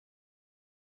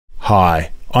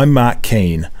Hi, I'm Marc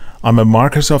Keane. I'm a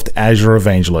Microsoft Azure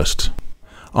evangelist.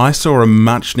 I saw a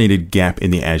much needed gap in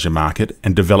the Azure market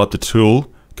and developed a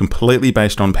tool completely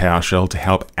based on PowerShell to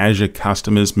help Azure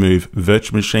customers move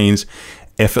virtual machines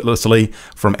effortlessly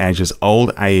from Azure's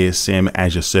old ASM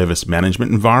Azure Service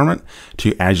Management environment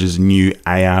to Azure's new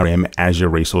ARM Azure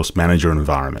Resource Manager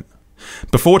environment.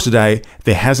 Before today,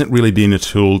 there hasn't really been a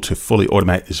tool to fully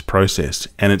automate this process,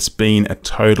 and it's been a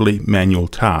totally manual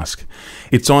task.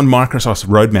 It's on Microsoft's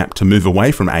roadmap to move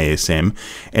away from ASM,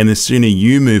 and the sooner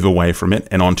you move away from it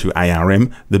and onto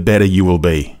ARM, the better you will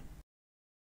be.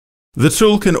 The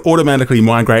tool can automatically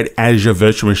migrate Azure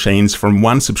virtual machines from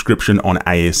one subscription on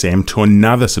ASM to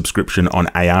another subscription on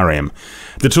ARM.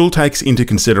 The tool takes into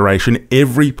consideration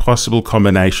every possible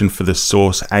combination for the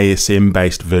source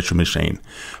ASM-based virtual machine.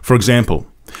 For example,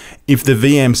 if the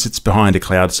VM sits behind a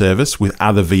cloud service with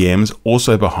other VMs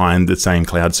also behind the same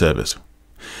cloud service.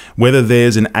 Whether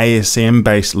there's an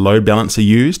ASM-based load balancer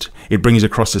used, it brings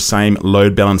across the same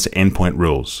load balancer endpoint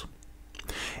rules.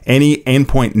 Any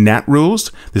endpoint NAT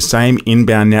rules, the same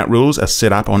inbound NAT rules are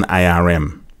set up on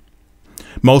ARM.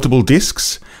 Multiple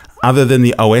disks, other than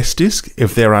the OS disk,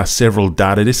 if there are several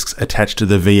data disks attached to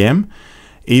the VM,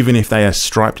 even if they are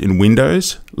striped in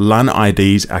Windows, LUN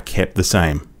IDs are kept the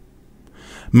same.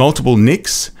 Multiple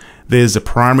NICs, there's a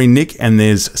primary NIC and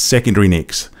there's secondary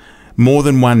NICs. More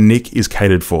than one NIC is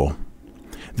catered for.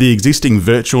 The existing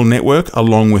virtual network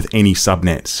along with any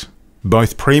subnets.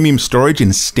 Both premium storage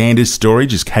and standard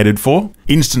storage is catered for,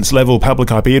 instance level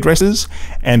public IP addresses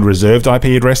and reserved IP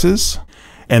addresses,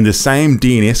 and the same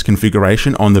DNS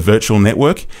configuration on the virtual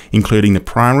network, including the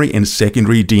primary and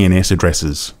secondary DNS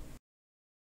addresses.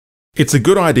 It's a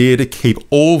good idea to keep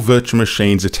all virtual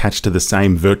machines attached to the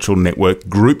same virtual network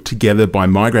grouped together by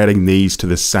migrating these to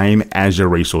the same Azure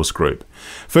Resource Group.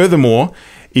 Furthermore,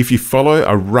 if you follow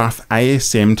a rough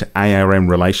ASM to ARM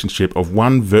relationship of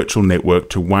one virtual network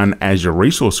to one Azure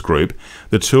Resource Group,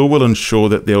 the tool will ensure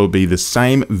that there will be the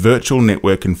same virtual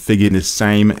network configured in the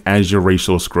same Azure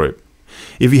Resource Group.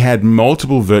 If you had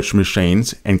multiple virtual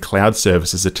machines and cloud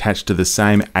services attached to the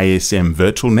same ASM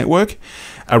virtual network,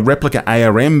 a replica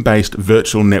ARM-based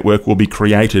virtual network will be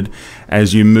created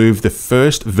as you move the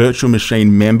first virtual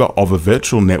machine member of a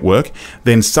virtual network,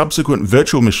 then subsequent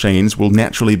virtual machines will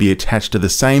naturally be attached to the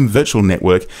same virtual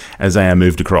network as they are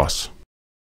moved across.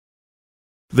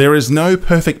 There is no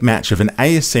perfect match of an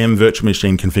ASM virtual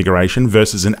machine configuration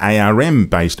versus an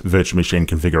ARM-based virtual machine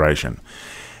configuration.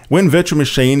 When virtual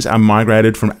machines are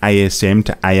migrated from ASM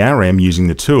to ARM using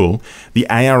the tool, the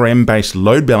ARM-based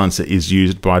load balancer is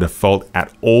used by default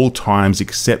at all times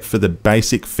except for the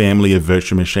basic family of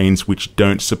virtual machines which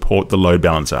don't support the load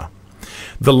balancer.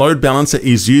 The load balancer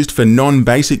is used for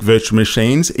non-basic virtual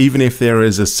machines even if there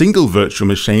is a single virtual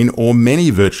machine or many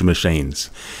virtual machines,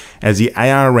 as the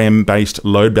ARM-based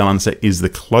load balancer is the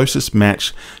closest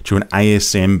match to an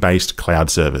ASM-based cloud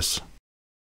service.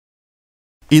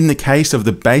 In the case of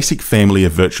the basic family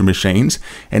of virtual machines,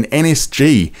 an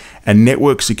NSG, a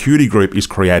network security group, is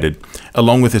created,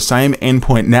 along with the same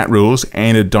endpoint NAT rules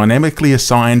and a dynamically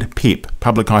assigned PIP,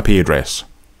 public IP address.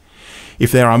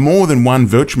 If there are more than one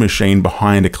virtual machine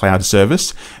behind a cloud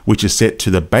service, which is set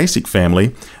to the basic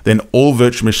family, then all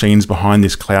virtual machines behind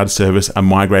this cloud service are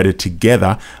migrated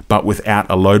together but without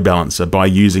a load balancer by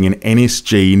using an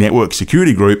NSG network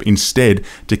security group instead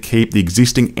to keep the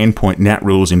existing endpoint NAT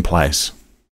rules in place.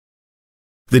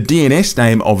 The DNS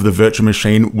name of the virtual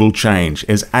machine will change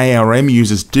as ARM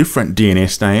uses different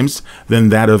DNS names than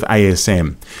that of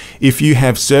ASM. If you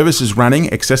have services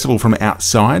running accessible from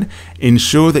outside,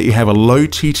 ensure that you have a low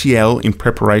TTL in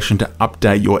preparation to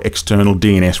update your external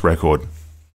DNS record.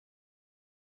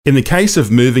 In the case of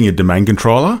moving a domain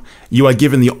controller, you are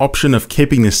given the option of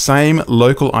keeping the same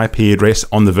local IP address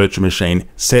on the virtual machine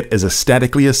set as a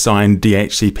statically assigned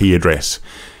DHCP address.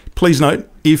 Please note,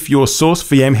 if your source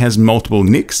VM has multiple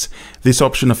NICs, this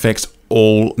option affects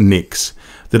all NICs.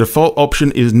 The default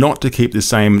option is not to keep the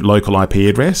same local IP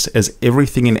address, as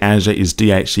everything in Azure is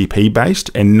DHCP based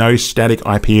and no static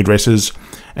IP addresses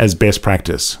as best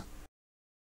practice.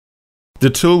 The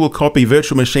tool will copy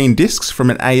virtual machine disks from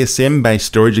an ASM-based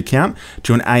storage account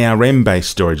to an ARM-based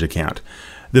storage account.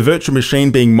 The virtual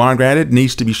machine being migrated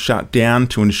needs to be shut down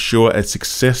to ensure a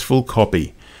successful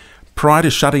copy. Prior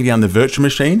to shutting down the virtual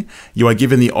machine, you are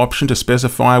given the option to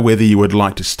specify whether you would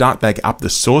like to start back up the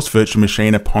source virtual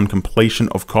machine upon completion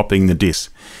of copying the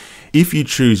disk. If you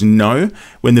choose no,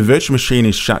 when the virtual machine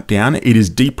is shut down, it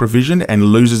is deprovisioned and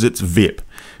loses its VIP.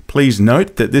 Please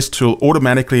note that this tool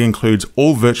automatically includes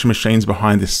all virtual machines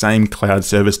behind the same cloud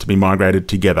service to be migrated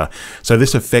together, so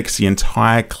this affects the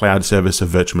entire cloud service of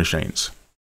virtual machines.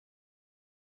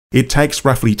 It takes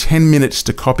roughly 10 minutes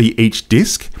to copy each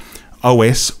disk,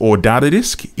 OS or data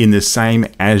disk in the same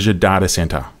Azure data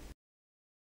center.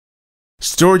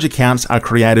 Storage accounts are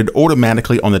created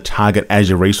automatically on the target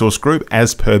Azure Resource Group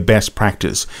as per best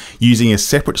practice, using a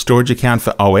separate storage account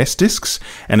for OS disks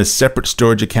and a separate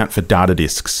storage account for data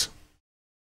disks.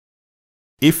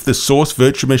 If the source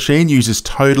virtual machine uses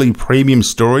totally premium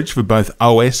storage for both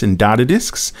OS and data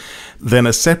disks, then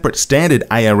a separate standard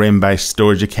ARM-based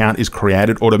storage account is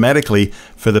created automatically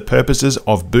for the purposes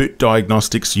of boot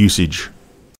diagnostics usage.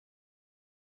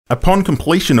 Upon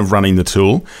completion of running the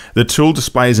tool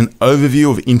displays an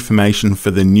overview of information for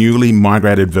the newly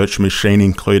migrated virtual machine,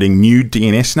 including new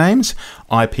DNS names,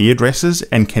 IP addresses,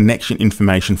 and connection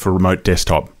information for remote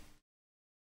desktop.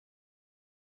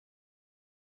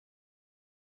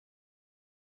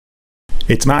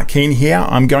 It's Marc Keane here.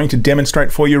 I'm going to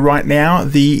demonstrate for you right now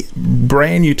the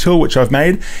brand new tool which I've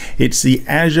made. It's the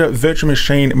Azure Virtual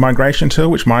Machine Migration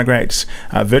Tool, which migrates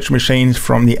virtual machines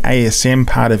from the ASM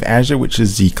part of Azure, which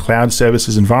is the cloud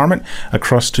services environment,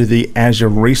 across to the Azure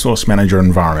Resource Manager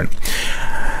environment.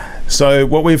 So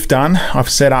what we've done, I've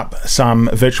set up some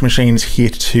virtual machines here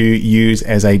to use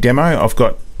as a demo. I've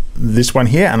got this one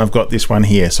here and I've got this one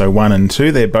here, so 1 and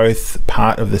 2, they're both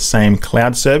part of the same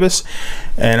cloud service,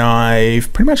 and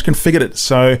I've pretty much configured it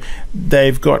so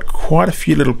they've got quite a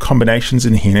few little combinations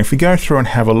in here. And if we go through and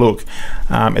have a look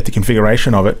at the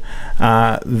configuration of it,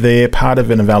 they're part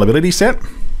of an availability set.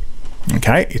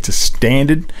 Okay, it's a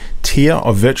standard tier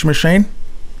of virtual machine.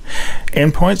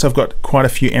 Endpoints, I've got quite a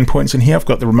few endpoints in here. I've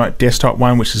got the remote desktop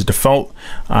one, which is default.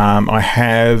 I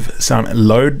have some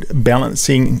load balanced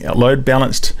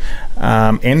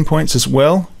endpoints as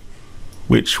well,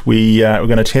 which we're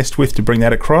going to test with to bring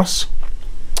that across.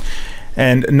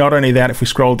 And not only that, if we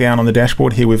scroll down on the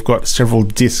dashboard here, we've got several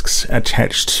disks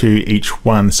attached to each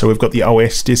one. So we've got the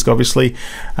OS disk, obviously,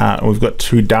 and we've got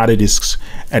 2 data disks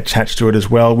attached to it as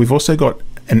well. We've also got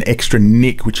an extra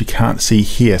NIC which you can't see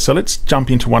here. So let's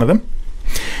jump into one of them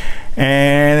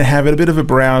and have a bit of a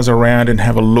browse around and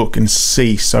have a look and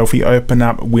see. So if we open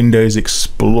up Windows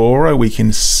Explorer, we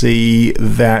can see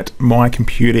that my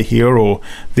computer here, or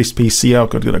this PC,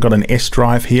 I've got an S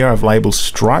drive here. I've labeled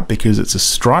Stripe because it's a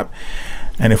Stripe.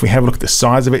 And if we have a look at the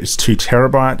size of it, it's 2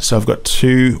 terabytes. So I've got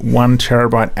 2 1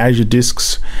 terabyte Azure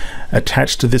disks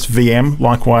attached to this VM,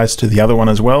 likewise to the other one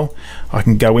as well. I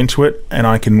can go into it and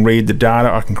I can read the data.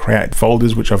 I can create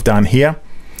folders, which I've done here.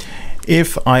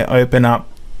 If I open up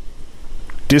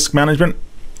disk management,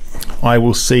 I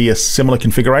will see a similar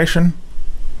configuration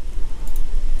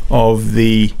of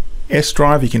the S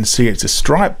drive. You can see it's a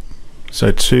Stripe.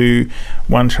 So 2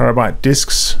 1 terabyte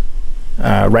disks,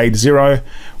 RAID 0,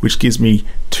 which gives me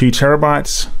 2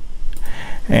 terabytes.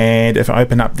 And if I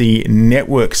open up the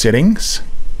network settings,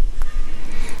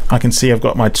 I can see I've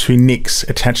got my 2 NICs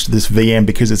attached to this VM.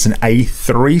 Because it's an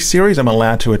A3 series, I'm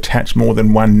allowed to attach more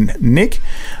than 1 NIC.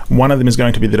 One of them is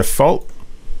going to be the default.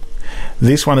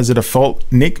 This one is a default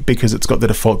NIC because it's got the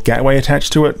default gateway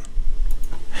attached to it.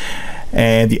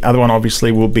 And the other one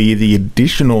obviously will be the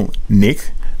additional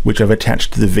NIC, which I've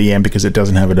attached to the VM because it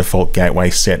doesn't have a default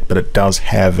gateway set, but it does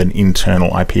have an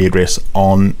internal IP address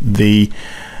on the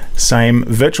same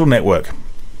virtual network.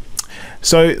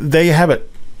 So there you have it.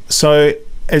 So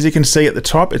as you can see at the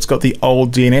top, it's got the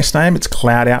old DNS name. It's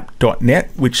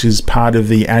CloudOutNet, which is part of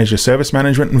the Azure Service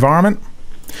Management environment.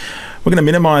 We're going to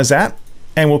minimize that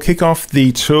and we'll kick off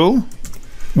the tool.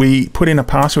 We put in a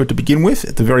password to begin with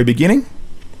at the very beginning.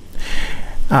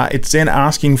 It's then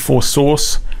asking for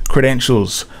source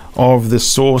credentials of the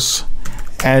source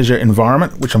Azure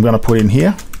environment, which I'm going to put in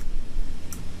here.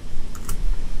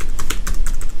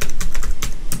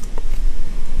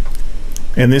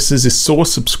 And this is a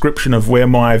source subscription of where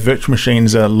my virtual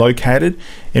machines are located,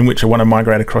 in which I want to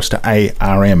migrate across to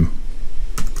ARM.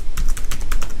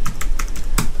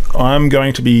 I'm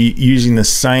going to be using the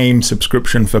same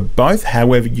subscription for both.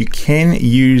 However, you can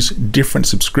use different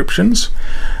subscriptions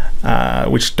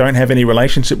which don't have any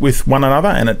relationship with one another,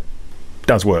 and it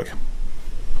does work.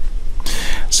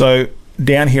 So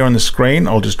down here on the screen,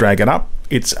 I'll just drag it up.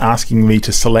 It's asking me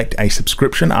to select a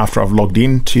subscription after I've logged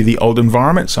in to the old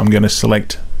environment. So I'm going to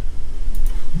select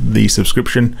the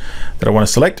subscription that I want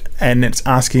to select, and it's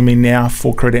asking me now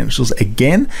for credentials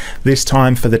again, this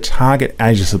time for the target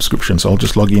Azure subscription. So I'll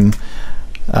just log in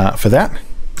for that.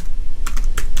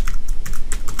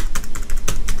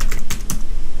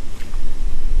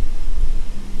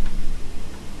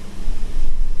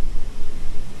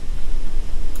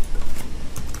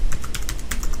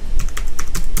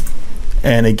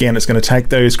 And again, it's going to take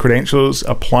those credentials,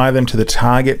 apply them to the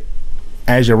target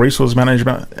Azure Resource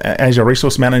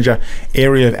Manager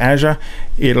area of Azure,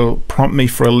 it'll prompt me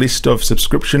for a list of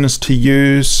subscriptions to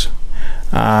use.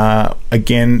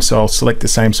 Again, so I'll select the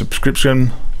same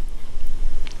subscription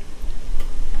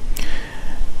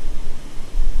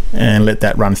and let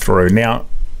that run through. Now,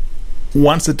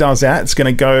 once it does that, it's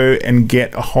going to go and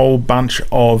get a whole bunch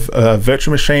of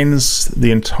virtual machines,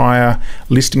 the entire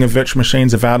listing of virtual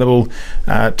machines available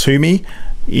to me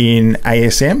in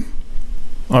ASM,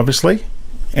 obviously,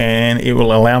 and it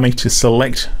will allow me to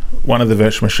select one of the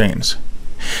virtual machines.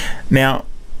 Now,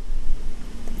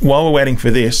 while we're waiting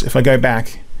for this, if I go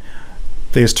back,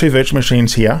 there's two virtual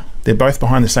machines here. They're both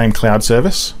behind the same cloud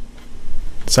service,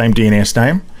 same DNS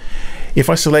name. If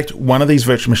I select one of these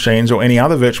virtual machines or any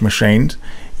other virtual machine,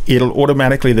 it'll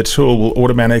automatically, the tool will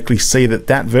automatically see that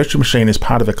that virtual machine is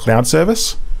part of a cloud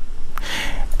service,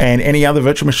 and any other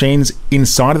virtual machines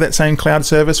inside of that same cloud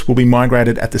service will be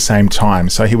migrated at the same time.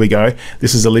 So here we go.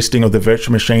 This is a listing of the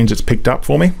virtual machines it's picked up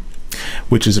for me,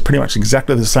 which is pretty much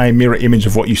exactly the same mirror image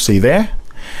of what you see there.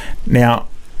 Now,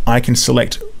 I can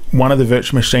select one of the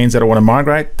virtual machines that I want to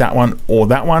migrate, that one or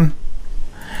that one,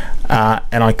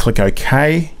 and I click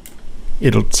OK.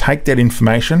 It'll take that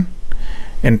information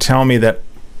and tell me that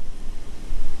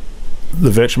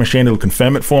the virtual machine, it'll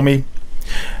confirm it for me.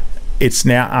 It's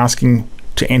now asking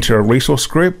to enter a resource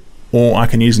group, or I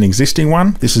can use an existing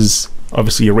one. This is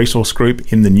obviously a resource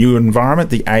group in the new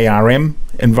environment, the ARM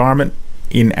environment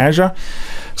in Azure.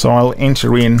 So I'll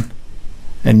enter in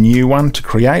a new one to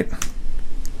create,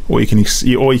 or you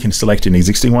can select an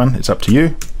existing one. It's up to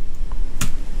you.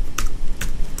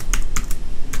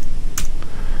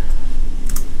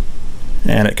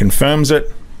 And it confirms it,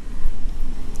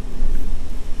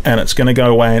 and it's going to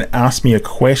go away and ask me a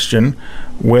question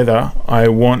whether I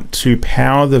want to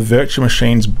power the virtual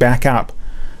machines back up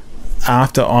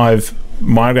after I've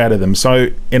migrated them. So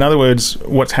in other words,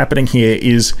 what's happening here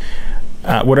is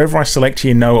whatever I select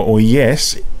here, no or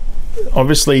yes,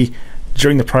 obviously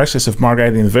during the process of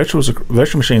migrating the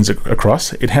virtual machines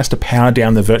across, it has to power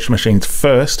down the virtual machines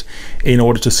first in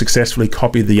order to successfully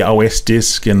copy the OS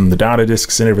disk and the data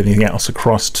disks and everything else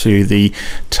across to the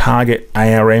target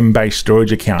ARM based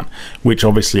storage account, which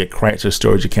obviously it creates those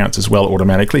storage accounts as well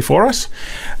automatically for us.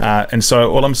 And so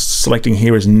all I'm selecting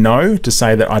here is no, to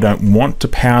say that I don't want to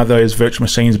power those virtual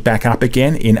machines back up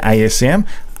again in ASM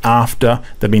after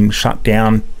they've been shut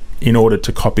down in order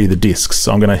to copy the disks.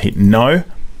 So I'm going to hit no.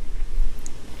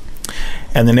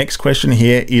 And the next question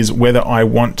here is whether I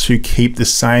want to keep the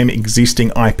same existing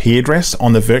IP address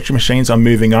on the virtual machines I'm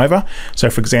moving over. So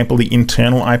for example, the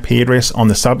internal IP address on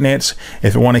the subnets,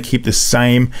 if I want to keep the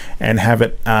same and have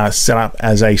it set up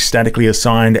as a statically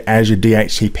assigned Azure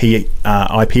DHCP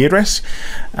IP address,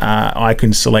 I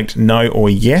can select no or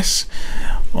yes.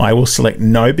 I will select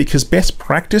no because best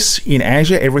practice in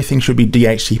Azure, everything should be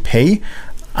DHCP.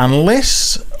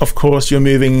 Unless, of course, you're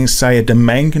moving, say, a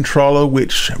domain controller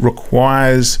which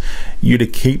requires you to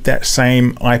keep that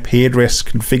same IP address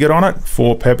configured on it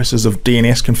for purposes of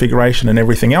DNS configuration and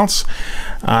everything else,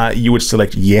 you would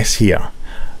select yes here.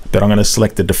 But I'm going to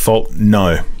select the default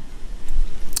no.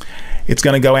 It's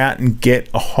going to go out and get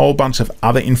a whole bunch of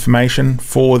other information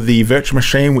for the virtual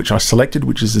machine which I selected,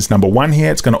 which is this number one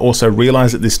here. It's going to also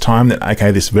realize at this time that,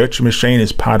 okay, this virtual machine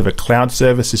is part of a cloud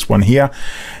service, this one here,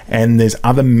 and there's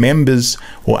other members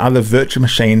or other virtual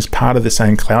machines part of the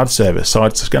same cloud service. So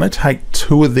it's going to take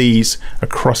two of these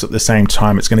across at the same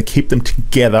time. It's going to keep them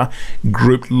together,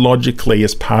 grouped logically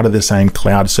as part of the same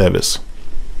cloud service.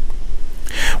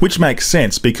 Which makes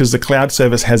sense because the cloud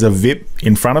service has a VIP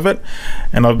in front of it,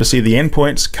 and obviously the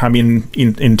endpoints come in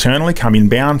internally, come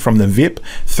inbound from the VIP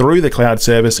through the cloud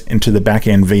service into the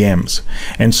back-end VMs.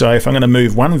 And so if I'm going to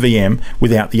move one VM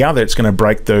without the other, it's going to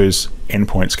break those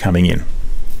endpoints coming in.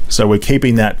 So we're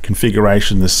keeping that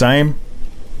configuration the same.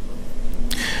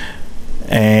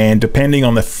 And depending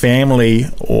on the family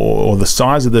or the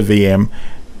size of the VM,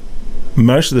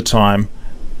 most of the time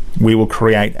we will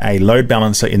create a load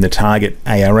balancer in the target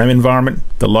ARM environment.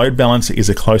 The load balancer is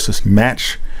the closest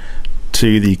match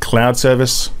to the cloud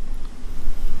service,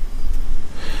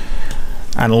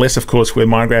 unless of course we're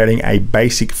migrating a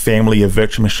basic family of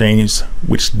virtual machines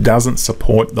which doesn't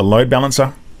support the load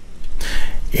balancer.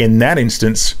 In that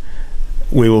instance,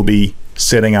 we will be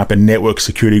setting up a network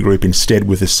security group instead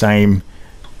with the same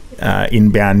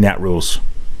inbound NAT rules.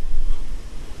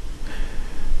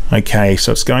 Okay,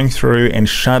 so it's going through and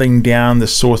shutting down the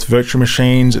source virtual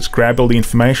machines. It's grabbed all the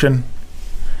information,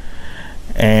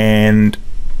 and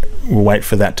we'll wait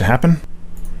for that to happen.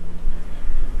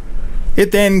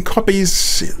 It then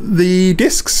copies the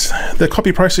disks. The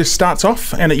copy process starts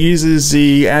off and it uses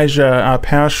the Azure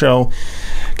PowerShell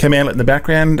commandlet in the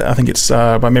background. I think it's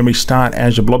by memory start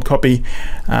Azure blob copy.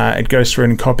 It goes through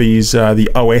and copies the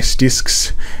OS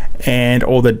disks and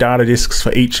all the data disks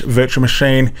for each virtual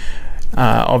machine.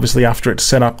 Obviously after it's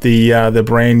set up the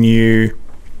brand new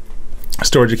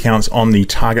storage accounts on the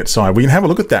target side. We can have a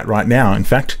look at that right now. In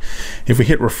fact, if we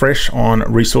hit refresh on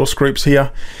resource groups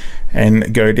here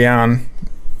and go down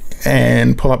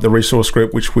and pull up the resource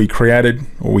group which we created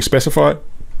or we specified,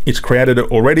 it's created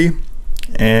it already,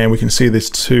 and we can see there's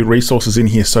 2 resources in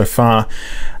here so far.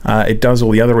 It does all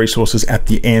the other resources at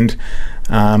the end,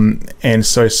 and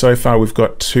so far we've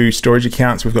got 2 storage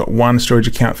accounts. We've got 1 storage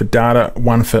account for data,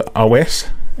 1 for OS,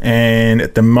 and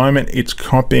at the moment it's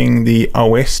copying the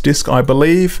OS disk, I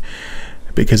believe,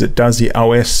 because it does the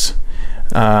OS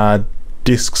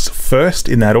disks first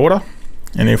in that order.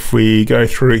 And if we go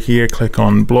through here, click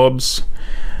on blobs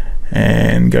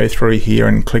and go through here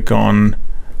and click on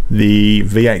the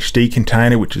VHD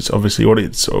container, which is obviously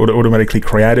automatically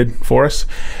created for us.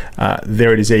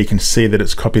 There it is. There you can see that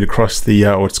it's copied across the,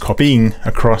 or it's copying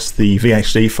across the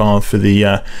VHD file for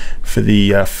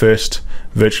the first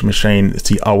virtual machine. It's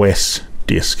the OS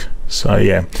disk. So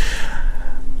yeah,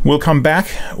 we'll come back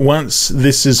once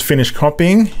this is finished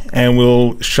copying and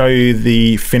we'll show you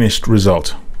the finished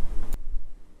result.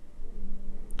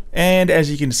 And as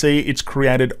you can see, it's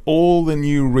created all the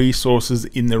new resources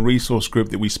in the resource group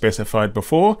that we specified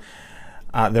before.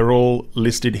 They're all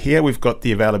listed here. We've got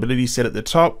the availability set at the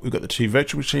top. We've got the 2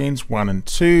 virtual machines, 1 and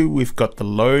 2. We've got the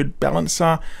load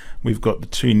balancer. We've got the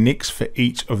 2 NICs for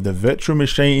each of the virtual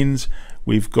machines.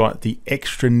 We've got the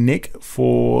extra NIC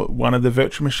for one of the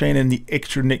virtual machine and the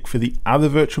extra NIC for the other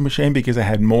virtual machine because they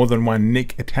had more than 1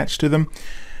 NIC attached to them.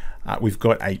 We've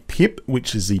got a PIP,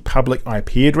 which is the public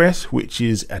IP address, which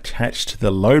is attached to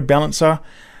the load balancer,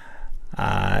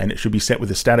 and it should be set with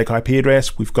a static IP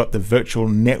address. We've got the virtual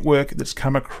network that's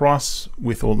come across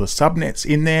with all the subnets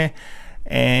in there,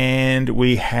 and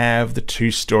we have the 2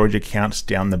 storage accounts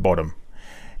down the bottom.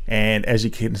 And as you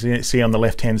can see on the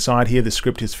left hand side here, the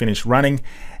script is finished running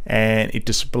and it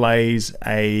displays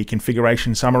a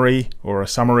configuration summary or a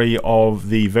summary of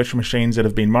the virtual machines that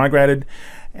have been migrated,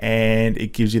 and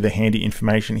it gives you the handy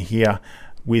information here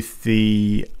with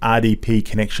the RDP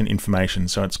connection information.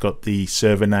 So it's got the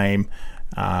server name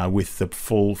with the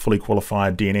fully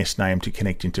qualified DNS name to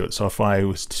connect into it. So if I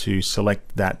was to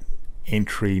select that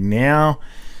entry now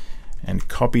and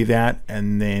copy that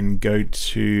and then go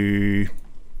to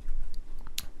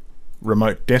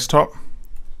remote desktop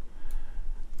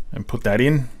and put that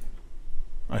in,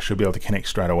 I should be able to connect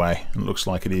straight away. It looks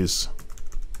like it is.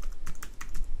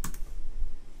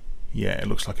 Yeah, it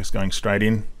looks like it's going straight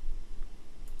in.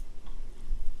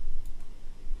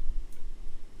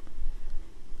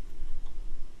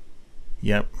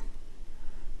 Yep,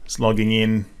 it's logging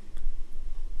in,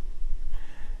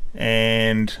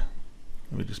 and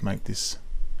let me just make this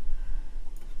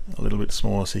a little bit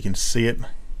smaller so you can see it.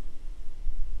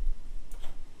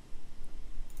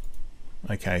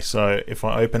 Okay, so if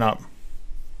I open up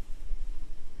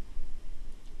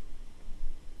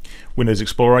Windows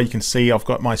Explorer, you can see I've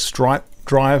got my Stripe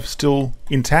drive still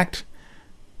intact.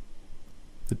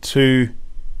 The 2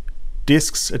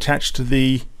 disks attached to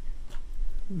the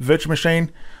virtual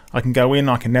machine. I can go in,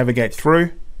 I can navigate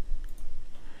through.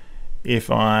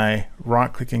 If I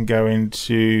right click and go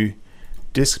into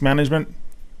disk management,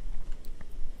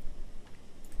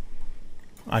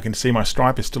 I can see my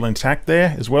Stripe is still intact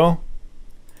there as well.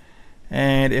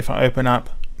 And if I open up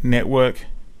network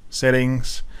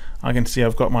settings, I can see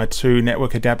I've got my 2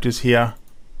 network adapters here.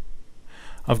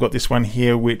 I've got this one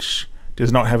here which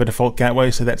does not have a default gateway,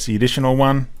 so that's the additional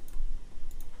one.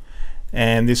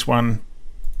 And this one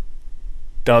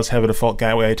does have a default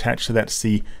gateway attached, so that's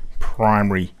the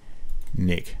primary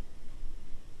NIC.